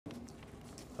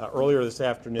Earlier this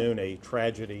afternoon, a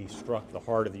tragedy struck the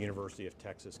heart of the University of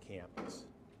Texas campus.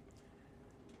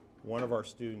 One of our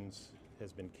students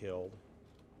has been killed,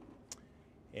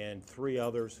 and three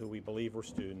others who we believe were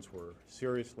students were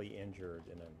seriously injured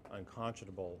in an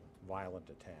unconscionable, violent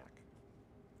attack.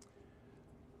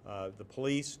 The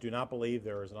police do not believe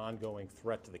there is an ongoing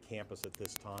threat to the campus at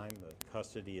this time.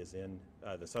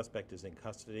 The suspect is in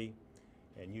custody,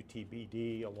 and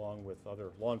UTPD, along with other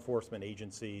law enforcement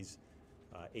agencies,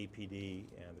 APD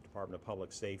and the Department of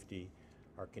Public Safety,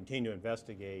 are continuing to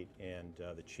investigate, and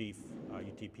the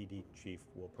UTPD chief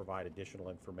will provide additional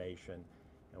information,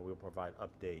 and we'll provide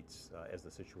updates as the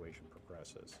situation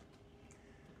progresses.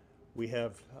 We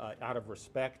have, out of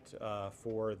respect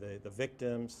for the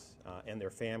victims and their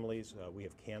families, we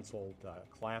have canceled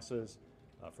classes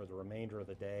for the remainder of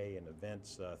the day and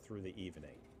events through the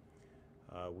evening.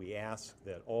 We ask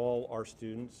that all our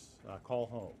students call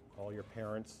home, call your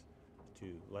parents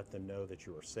to let them know that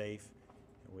you are safe.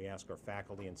 And we ask our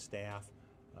faculty and staff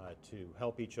to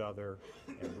help each other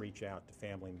and reach out to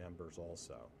family members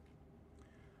also.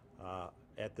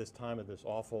 At this time of this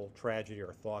awful tragedy,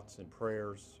 our thoughts and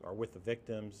prayers are with the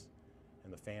victims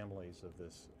and the families of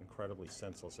this incredibly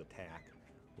senseless attack,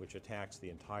 which attacks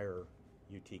the entire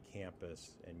UT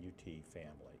campus and UT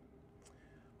family.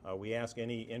 We ask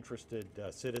any interested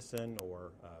citizen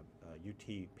or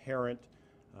UT parent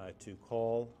to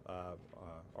call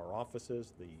our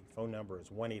offices. The phone number is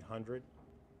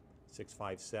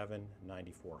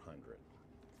 1-800-657-9400.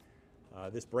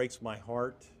 This breaks my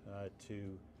heart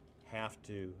to have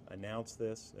to announce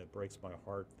this. It breaks my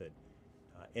heart that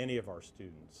any of our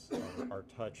students are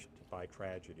touched by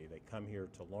tragedy. They come here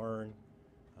to learn,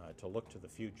 to look to the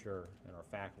future, and our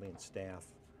faculty and staff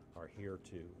are here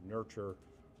to nurture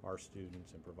our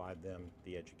students and provide them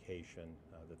the education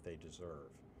that they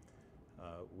deserve.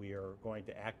 We are going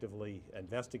to actively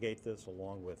investigate this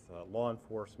along with law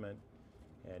enforcement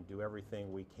and do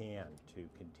everything we can to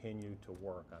continue to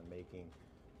work on making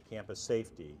campus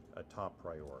safety a top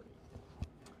priority.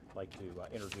 I'd like to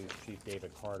introduce Chief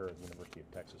David Carter of the University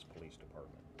of Texas Police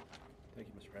Department. Thank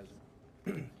you, Mr. President.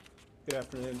 Good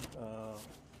afternoon.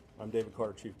 I'm David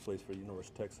Carter, Chief of Police for the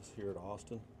University of Texas here at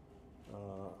Austin.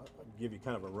 I'll give you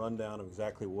kind of a rundown of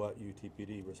exactly what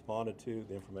UTPD responded to,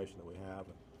 the information that we have,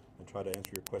 and try to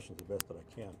answer your questions the best that I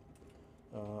can.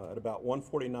 At about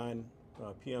 1:49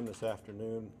 p.m. this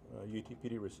afternoon,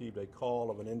 UTPD received a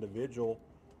call of an individual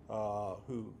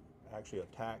who actually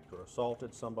attacked or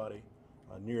assaulted somebody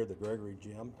near the Gregory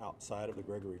Gym, outside of the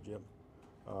Gregory Gym.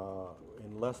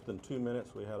 In less than 2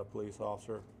 minutes, we had a police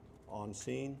officer on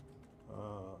scene.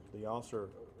 The officer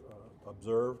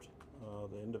observed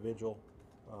the individual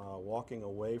walking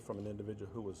away from an individual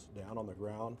who was down on the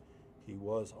ground. He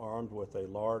was armed with a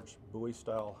large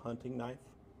Bowie-style hunting knife.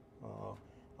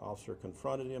 Officer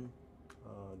confronted him,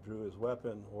 drew his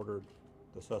weapon, ordered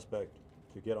the suspect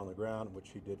to get on the ground,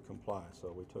 which he did comply.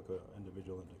 So we took an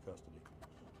individual into custody.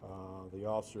 The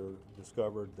officer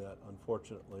discovered that,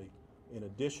 unfortunately, in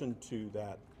addition to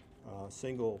that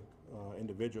single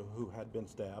individual who had been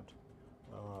stabbed,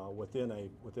 within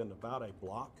about a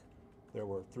block, there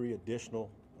were 3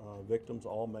 additional victims,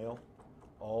 all male,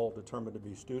 all determined to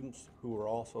be students who were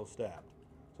also stabbed.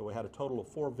 So we had a total of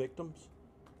 4 victims.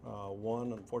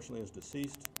 One, unfortunately, is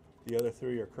deceased. The other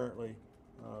 3 are currently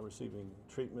receiving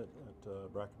treatment at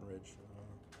Brackenridge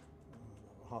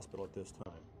Hospital at this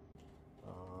time.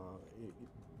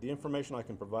 The information I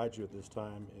can provide you at this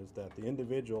time is that the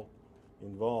individual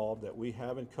involved that we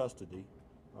have in custody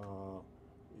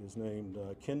is named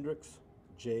Kendrix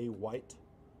J. White.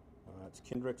 It's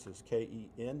Kendrix is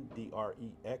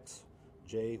Kendrex.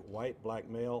 J. White, black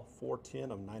male,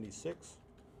 4'10" of 96.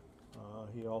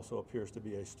 He also appears to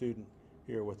be a student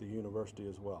here with the university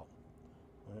as well.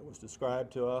 And it was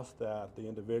described to us that the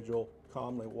individual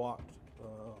calmly walked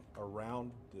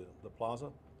around the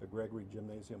plaza, the Gregory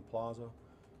Gymnasium Plaza,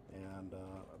 and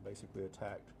basically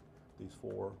attacked these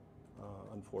 4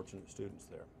 unfortunate students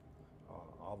there.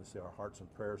 Obviously, our hearts and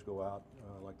prayers go out,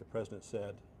 like the President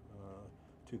said,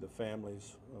 to the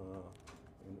families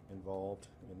involved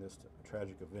in this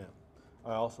tragic event.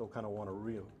 I also kind of want to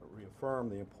reaffirm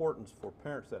the importance for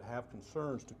parents that have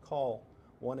concerns to call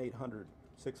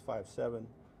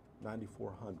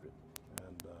 1-800-657-9400,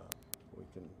 and the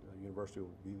university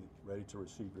will be ready to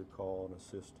receive your call and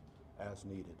assist as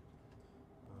needed.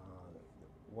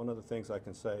 One of the things I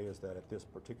can say is that at this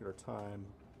particular time,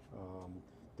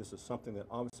 this is something that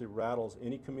obviously rattles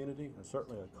any community, and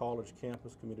certainly a college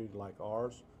campus community like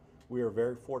ours. We are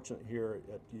very fortunate here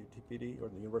at UTPD, or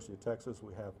the University of Texas.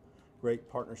 We have great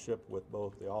partnership with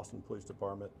both the Austin Police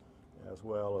Department as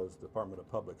well as Department of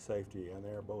Public Safety, and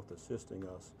they're both assisting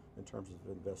us in terms of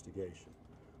investigation.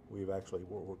 We're going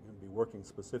to be working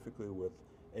specifically with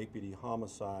APD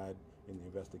Homicide in the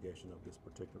investigation of this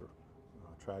particular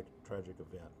tragic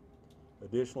event.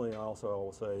 Additionally, also I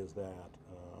will say is that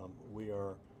we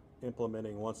are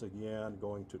implementing once again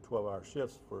going to 12-hour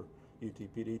shifts for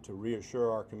UTPD to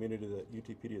reassure our community that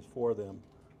UTPD is for them.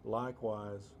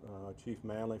 Likewise, Chief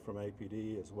Manley from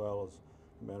APD as well as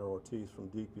Commander Ortiz from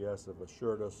DPS have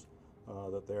assured us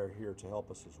that they're here to help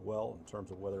us as well in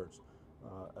terms of whether it's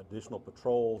additional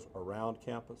patrols around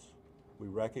campus. We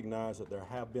recognize that there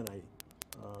have been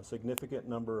a significant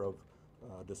number of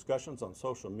discussions on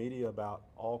social media about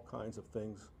all kinds of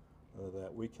things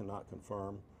that we cannot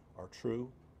confirm are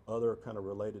true. Other kind of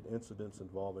related incidents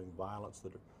involving violence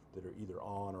that are either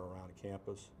on or around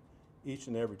campus. Each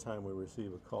and every time we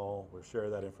receive a call, we share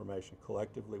that information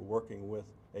collectively, working with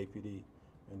APD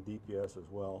and DPS as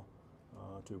well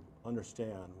to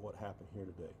understand what happened here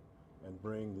today and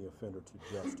bring the offender to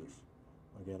justice.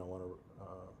 Again, I want to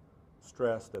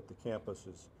stress that the campus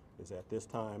is at this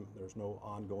time, there's no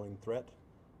ongoing threat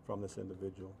from this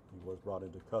individual. He was brought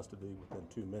into custody within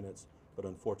 2 minutes, but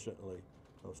unfortunately,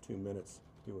 those 2 minutes,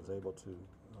 he was able to,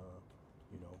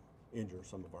 injure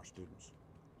some of our students.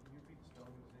 Can you repeat the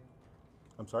spelling of his name?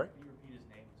 I'm sorry? Can you repeat his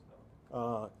name and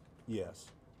spelling?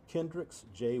 Yes. Kendricks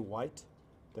J. White.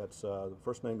 That's the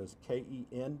first name is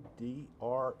Kendrex.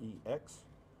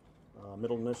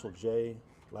 Middle initial J.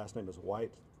 Last name is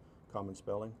White. Common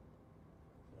spelling.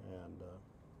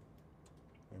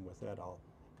 And with that, I'll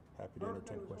happy to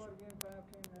entertain questions. Birthday was what again,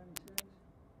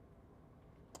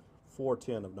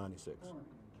 5/10/96? 4/10 of 96. Four.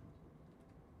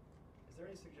 Is there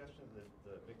any suggestion that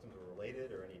the victims are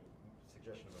related or any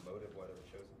suggestion of a motive why they were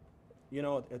chosen? You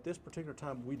know, at this particular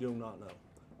time, we do not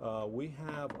know. We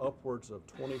have upwards of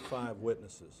 25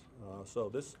 witnesses. So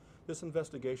this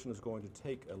investigation is going to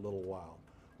take a little while.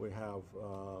 We have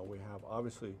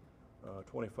obviously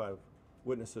 25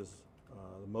 witnesses,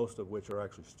 most of which are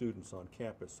actually students on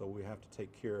campus. So we have to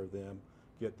take care of them,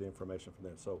 get the information from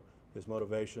them. So his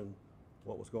motivation,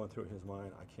 what was going through his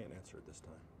mind, I can't answer at this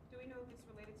time. Do we know if it's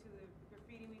related to the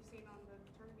graffiti we've seen on the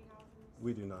fraternity houses?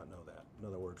 We do not know that. In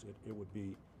other words, it would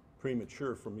be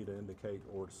premature for me to indicate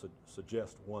or to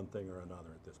suggest one thing or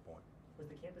another at this point. Was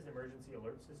the campus emergency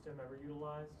alert system ever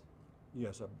utilized?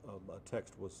 Yes, a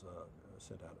text was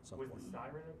sent out at some Was point. the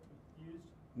siren used?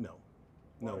 No,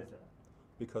 Why no, is that?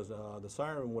 because the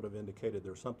siren would have indicated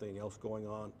there's something else going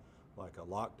on, like a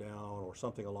lockdown or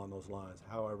something along those lines.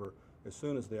 However, as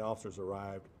soon as the officers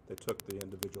arrived, they took the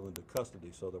individual into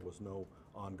custody, so there was no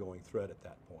ongoing threat at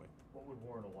that point. What would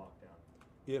warrant a lockdown?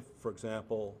 If, for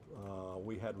example,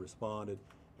 we had responded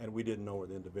and we didn't know where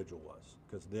the individual was,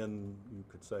 because then you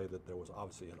could say that there was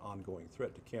obviously an ongoing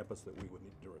threat to campus that we would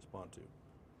need to respond to.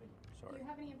 Thank you. Sorry. Do you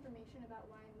have any information about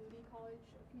why Moody College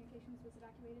of Communications was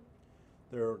evacuated?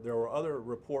 There were other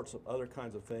reports of other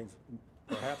kinds of things,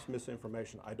 perhaps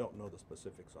misinformation. I don't know the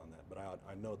specifics on that, but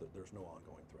I know that there's no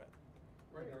ongoing threat.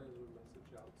 Right now, there's a message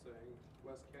out saying,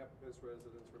 West Campus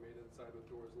residents remain inside with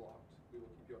doors locked. We will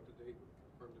keep you up to date with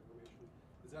confirmed information.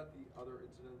 Is that the other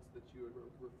incidents that you had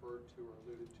referred to or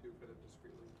alluded to kind of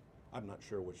discreetly? I'm not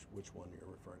sure which one you're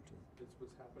referring to. It's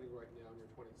what's happening right now near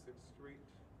 26th Street.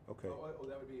 Okay. Oh,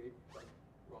 that would be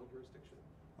wrong jurisdiction.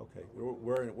 Okay,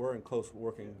 we're in close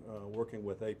working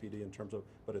with APD in terms of,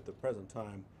 but at the present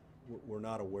time, we're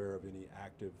not aware of any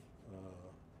active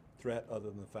threat other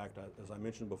than the fact that, as I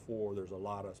mentioned before, there's a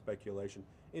lot of speculation.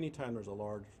 Anytime there's a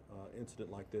large incident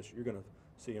like this, you're going to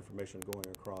see information going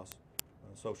across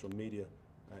social media,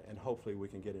 and hopefully we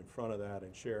can get in front of that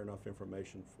and share enough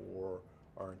information for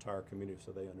our entire community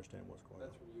so they understand what's going on.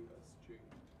 That's from USG,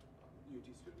 UT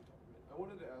Student Government. I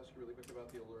wanted to ask you really quick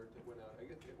about the alert that went out. I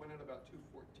guess it went out about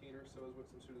 2:14 or so is what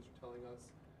some students were telling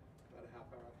us, about a half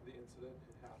hour after the incident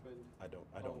had happened. I don't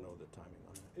know the timing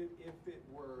on that. If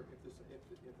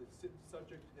the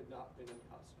subject had not been in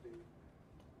custody,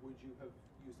 would you have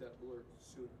used that alert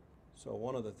sooner? So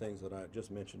one of the things that I just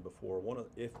mentioned before,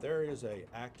 if there is a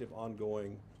active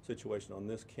ongoing situation on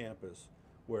this campus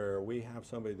where we have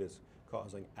somebody that's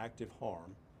causing active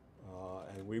harm,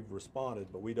 and we've responded,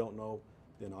 but we don't know,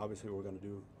 then obviously we're going to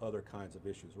do other kinds of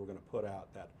issues. We're going to put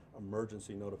out that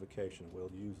emergency notification.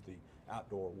 We'll use the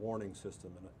outdoor warning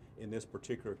system. And in this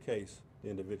particular case, the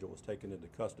individual was taken into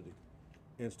custody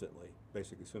instantly,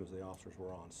 basically as soon as the officers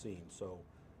were on scene. So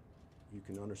you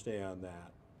can understand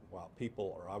that while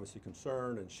people are obviously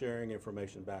concerned and sharing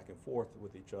information back and forth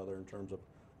with each other in terms of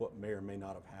what may or may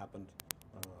not have happened,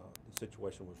 the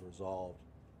situation was resolved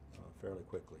fairly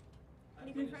quickly. Can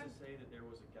you Needless confirm? to say that there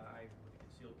was a guy with a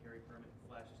concealed carry permit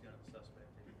who flashed his gun at the suspect.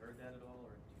 Did he heard that at all,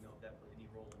 or do you know if that played any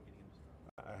role in getting him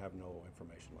stopped? I have no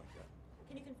information like that.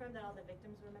 Can you confirm that all the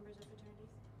victims were members of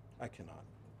fraternities? I cannot.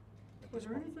 at Was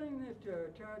this there point. anything that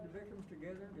tied the victims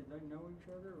together? Did they know each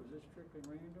other? Was this strictly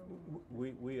random?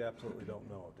 We absolutely don't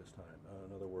know at this time.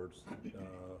 In other words,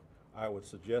 I would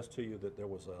suggest to you that there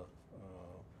was a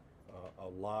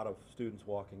lot of students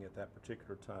walking at that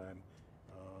particular time.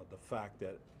 The fact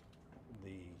that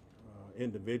the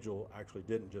individual actually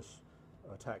didn't just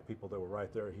attack people that were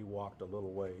right there. He walked a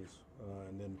little ways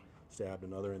and then stabbed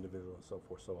another individual and so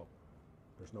forth. So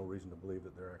there's no reason to believe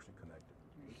that they're actually connected.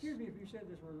 Excuse me if you said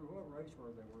this was, what race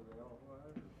were they? Were they all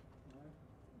white?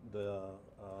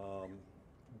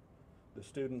 The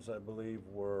students, I believe,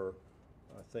 were,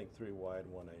 I think, 3 white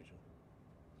and 1 Asian.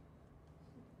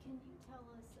 Can you tell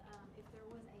us if there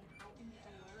was a heightened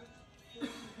alert for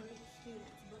group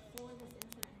students before this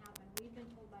incident happened? We've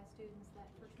been told by students that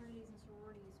fraternities and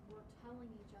sororities were telling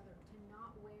each other to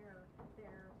not wear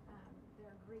their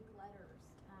Greek letters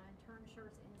and turn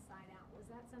shirts inside out. Was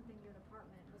that something your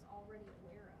department was already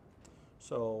aware of?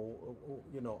 So,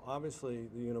 you know, obviously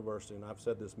the university, and I've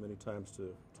said this many times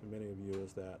to many of you,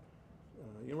 is that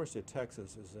University of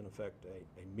Texas is in effect a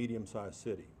medium-sized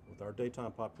city with our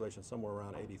daytime population somewhere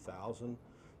around 80,000.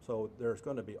 So there's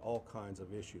going to be all kinds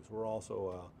of issues. We're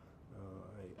also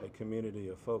a community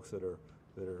of folks that are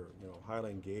you know,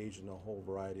 highly engaged in a whole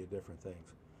variety of different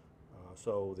things.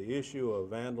 So the issue of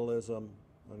vandalism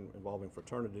involving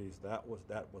fraternities, that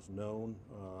was known.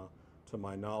 To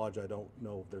my knowledge, I don't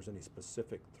know if there's any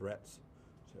specific threats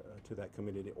to that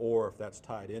community or if that's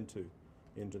tied into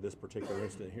this particular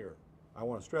incident here. I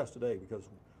want to stress today, because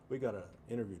we got to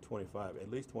interview at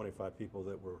least 25 people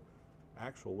that were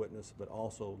actual witnesses, but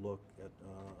also look at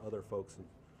other folks and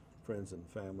friends and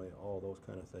family, all those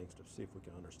kind of things, to see if we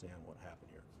can understand what happened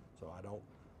here. So I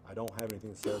don't have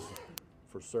anything that says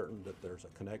for certain that there's a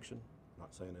connection. I'm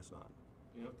not saying it's not.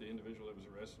 You know if the individual that was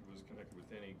arrested was connected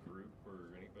with any group or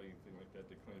anything like that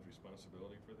claims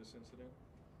responsibility for this incident?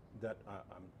 That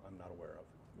I'm not aware of.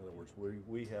 In other words,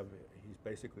 he's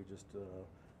basically just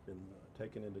been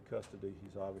taken into custody.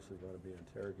 He's obviously going to be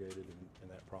interrogated in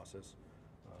that process.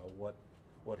 What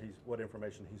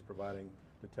information he's providing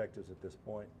detectives at this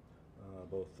point,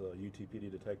 both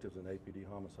UTPD detectives and APD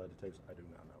homicide detectives, I do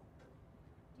not know.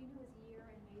 Do you know his year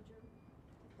and major?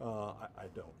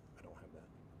 I don't have that.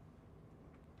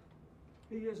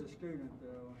 He is a student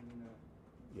though, and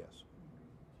Yes.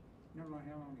 never mind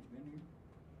how long he's been here.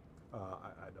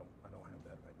 I don't have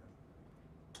that right now.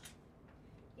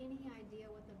 Any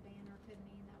idea what the banner could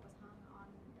mean that was hung on,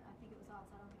 I think it was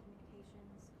outside on the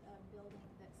communications building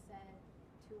that said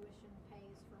tuition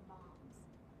pays for bombs?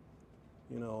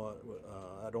 You know,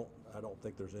 I don't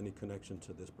think there's any connection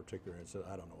to this particular incident.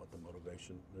 I don't know what the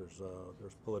motivation. There's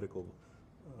political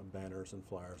banners and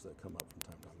flyers that come up from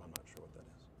time to time. I'm not sure what that is.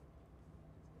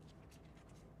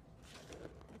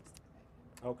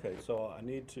 Okay, so I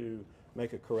need to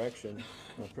make a correction.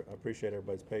 I appreciate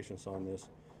everybody's patience on this.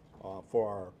 For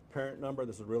our parent number,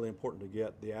 this is really important to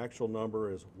get. The actual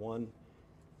number is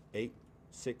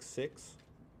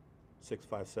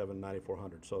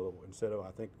 1-866-657-9400. So instead of, I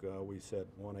think we said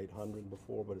 1-800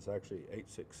 before, but it's actually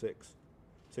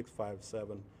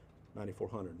 866-657-9400.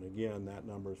 And again, that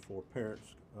number is for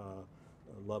parents,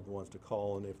 loved ones to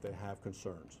call in if they have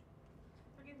concerns.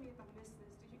 Forgive me if I missed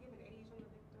this. Did you give an age on the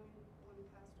victim when he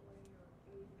passed away or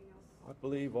anything else? I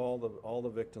believe all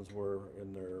the victims were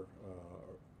in their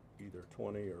either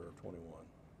 20 or 21.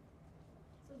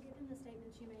 So given the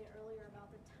statements you made earlier about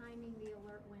the timing the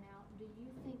alert went out, do you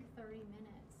think 30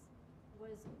 minutes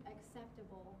was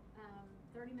acceptable?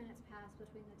 30 minutes passed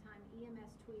between the time EMS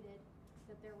tweeted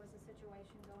that there was a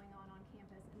situation going on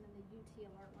campus and then the UT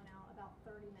alert went out about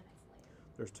 30 minutes later.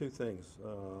 There's two things.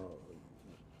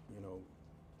 You know,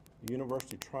 the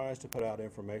university tries to put out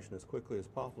information as quickly as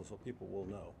possible so people will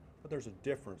know. But there's a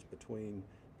difference between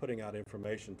putting out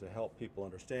information to help people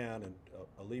understand and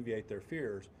alleviate their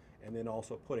fears, and then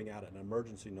also putting out an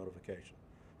emergency notification.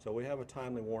 So we have a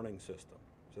timely warning system.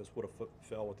 So this would have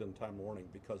fell within time warning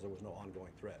because there was no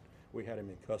ongoing threat. We had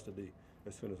him in custody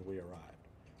as soon as we arrived.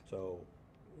 So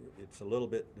it's a little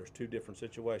bit, there's two different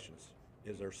situations.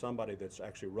 Is there somebody that's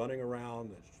actually running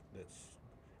around that's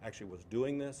actually was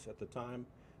doing this at the time?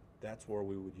 That's where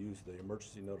we would use the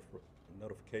emergency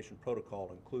notification protocol,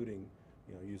 including,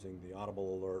 you know, using the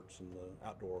audible alerts and the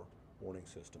outdoor warning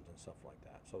systems and stuff like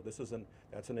that. So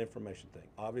that's an information thing.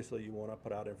 Obviously, you want to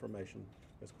put out information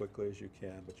as quickly as you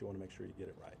can, but you want to make sure you get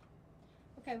it right.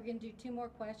 Okay, we're gonna do 2 more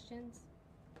questions.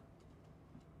 Has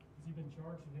he been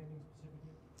charged with anything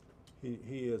specific yet?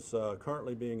 He is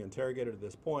currently being interrogated at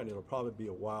this point. It'll probably be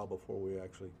a while before we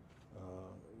actually,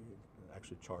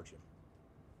 actually charge him.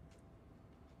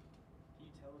 Can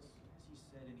you tell us, has he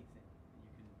said anything that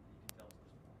you can tell us at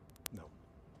this point?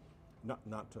 No,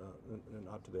 not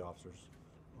to the officers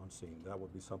on scene. That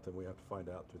would be something we have to find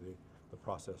out through the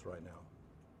process right now.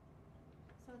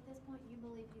 So at this point, you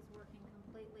believe he's working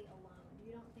completely alone?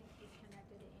 You don't think he's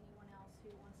connected to anyone else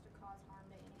who wants to cause harm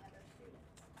to any other students?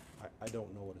 I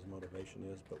don't know what his motivation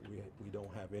is, but we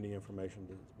don't have any information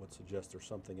that would suggest there's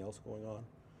something else going on.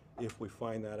 If we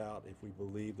find that out, if we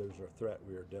believe there's a threat,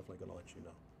 we are definitely going to let you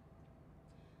know.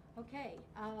 Okay,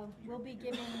 we'll be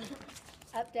giving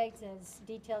updates as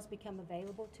details become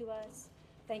available to us.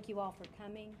 Thank you all for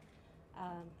coming.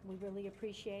 We really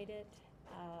appreciate it.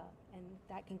 And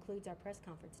that concludes our press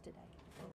conference today.